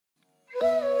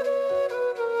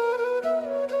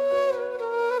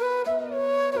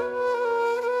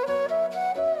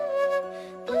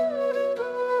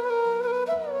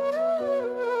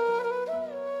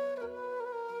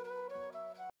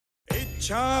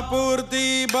इच्छा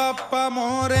पूर्ति बाप्पा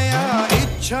मोरया,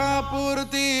 इच्छा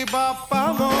पूर्ति बाप्पा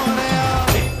मोरया,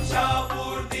 इच्छा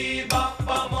पूर्ति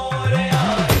बाप्पा मोरया,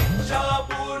 इच्छा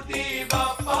पूर्ति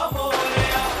बाप्पा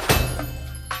मोरया.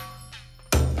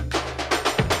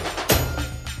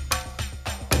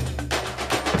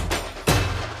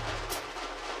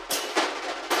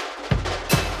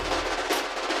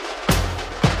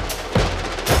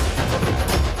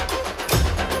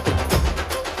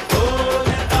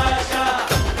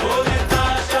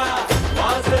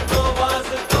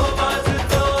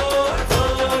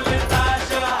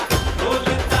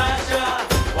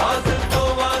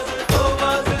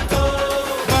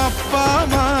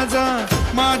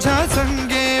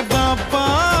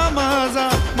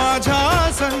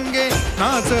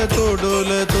 तो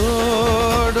डोलतो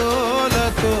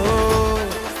डोलतो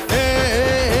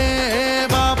ए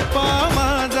बाप्पा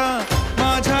माझा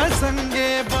माझ्या संगे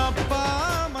बाप्पा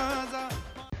माझा.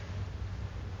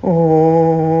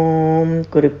 Om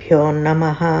Gurubhyo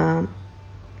Namaha.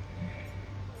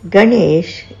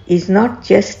 Ganesh is not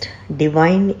just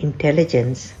divine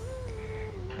intelligence,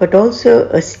 but also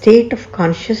a state of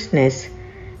consciousness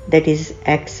that is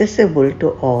accessible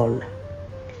to all.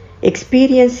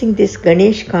 Experiencing this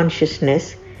Ganesh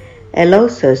consciousness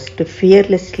allows us to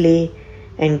fearlessly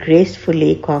and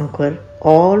gracefully conquer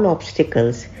all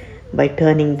obstacles by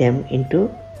turning them into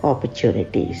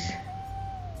opportunities.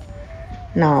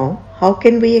 Now, how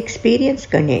can we experience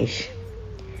Ganesh?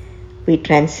 We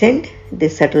transcend the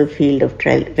subtle field of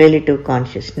relative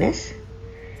consciousness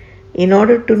in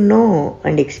order to know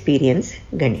and experience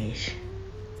Ganesh.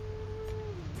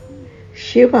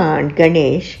 Shiva and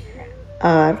Ganesh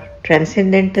are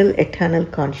Transcendental Eternal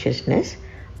Consciousness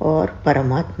or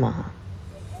Paramatma.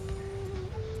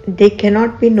 They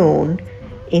cannot be known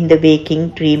in the waking,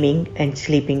 dreaming and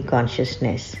sleeping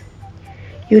consciousness.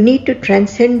 You need to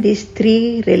transcend these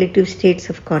three relative states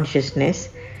of consciousness,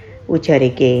 which are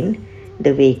again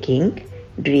the waking,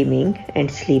 dreaming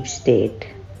and sleep state,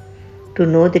 to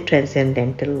know the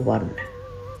Transcendental One.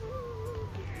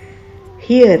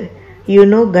 Here you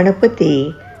know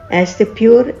Ganapathi as the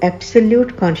pure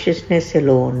absolute consciousness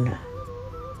alone.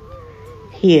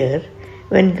 Here,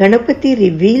 when Ganapathi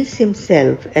reveals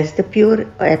himself as the pure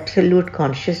absolute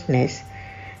consciousness,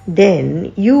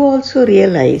 then you also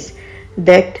realize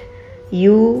that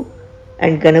you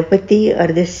and Ganapathi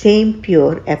are the same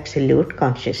pure absolute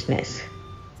consciousness.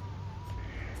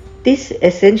 This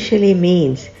essentially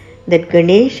means that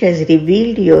Ganesh has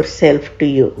revealed yourself to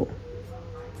you.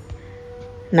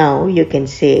 Now you can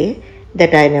say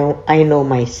that I know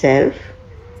myself,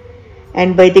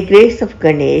 and by the grace of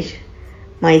Ganesh,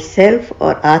 myself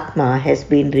or Atma has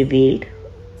been revealed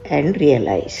and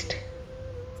realized.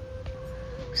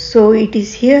 So it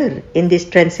is here in this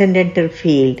transcendental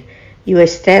field you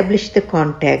establish the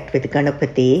contact with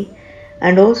Ganapathi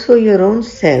and also your own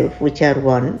self, which are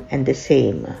one and the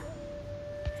same.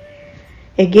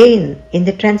 Again, in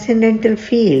the transcendental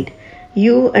field,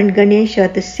 you and Ganesh are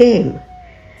the same,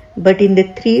 but in the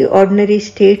three ordinary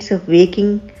states of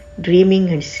waking, dreaming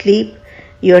and sleep,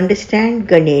 you understand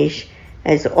Ganesh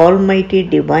as Almighty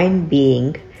Divine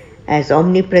Being, as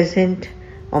omnipresent,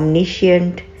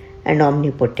 omniscient and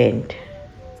omnipotent.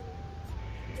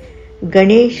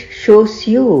 Ganesh shows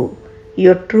you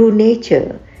your true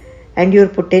nature and your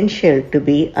potential to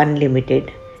be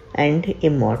unlimited and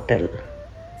immortal.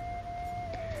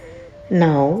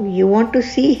 Now you want to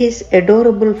see his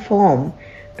adorable form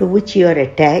to which you are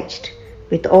attached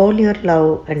with all your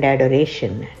love and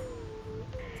adoration.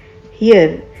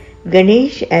 Here,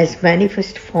 Ganesh as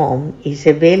manifest form is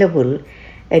available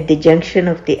at the junction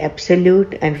of the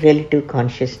absolute and relative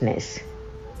consciousness.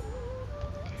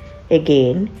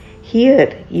 Again,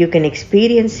 here you can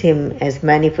experience him as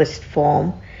manifest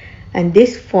form, and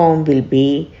this form will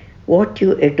be what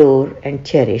you adore and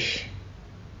cherish.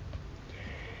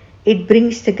 It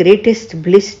brings the greatest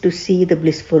bliss to see the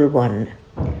blissful one.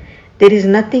 There is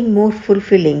nothing more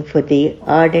fulfilling for the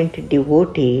ardent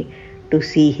devotee to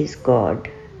see his God.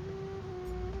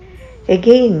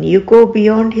 Again, you go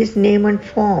beyond his name and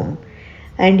form,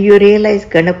 and you realize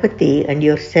Ganapathi and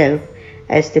yourself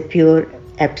as the pure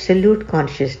absolute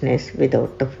consciousness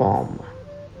without the form.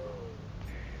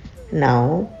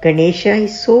 Now, Ganesha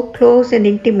is so close and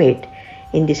intimate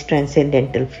in this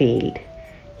transcendental field.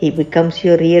 He becomes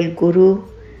your real Guru,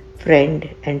 friend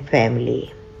and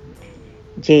family.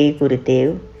 Jai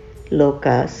Gurudev,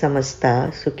 Loka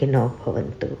Samasta Sukhino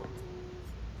Bhavantu.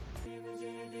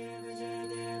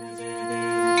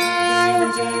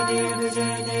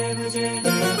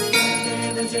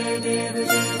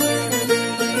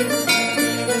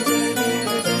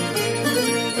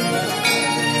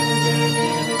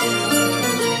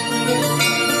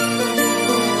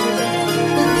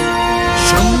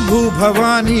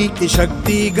 Bhavani की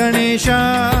शक्ति गणेशा,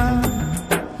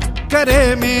 करे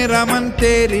मेरा मन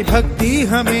तेरी भक्ति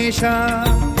हमेशा।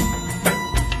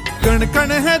 कण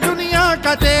कण है दुनिया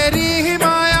का तेरी ही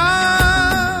माया,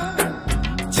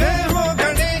 जय हो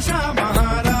गणेशा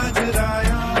महाराज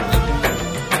राया।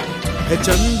 है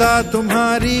चंदा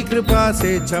तुम्हारी कृपा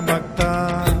से चमकता,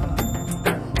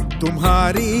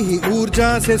 तुम्हारी ही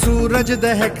ऊर्जा से सूरज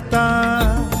दहकता।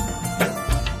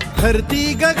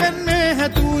 धरती गगन में है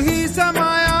तू ही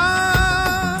समाया,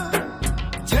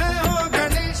 जय हो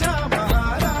गणेशा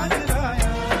महाराज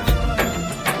राया।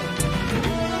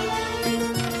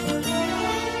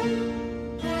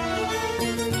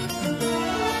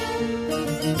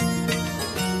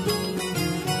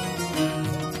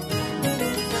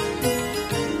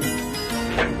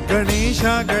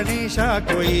 गणेशा गणेशा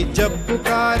कोई जब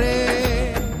पुकारे,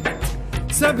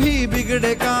 सभी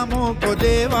बिगड़े कामों को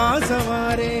देवा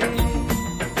सवारे।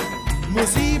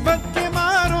 मुसीबत के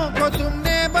मारों को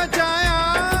तुमने बचाया,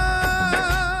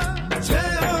 जय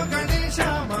हो गणेशा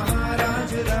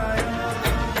महाराज राया।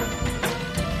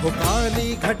 हो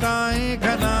काली घटाएं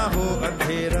घना हो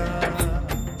अंधेरा,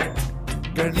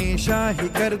 गणेशा ही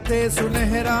करते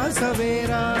सुनहरा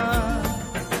सवेरा।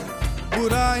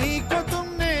 बुराई को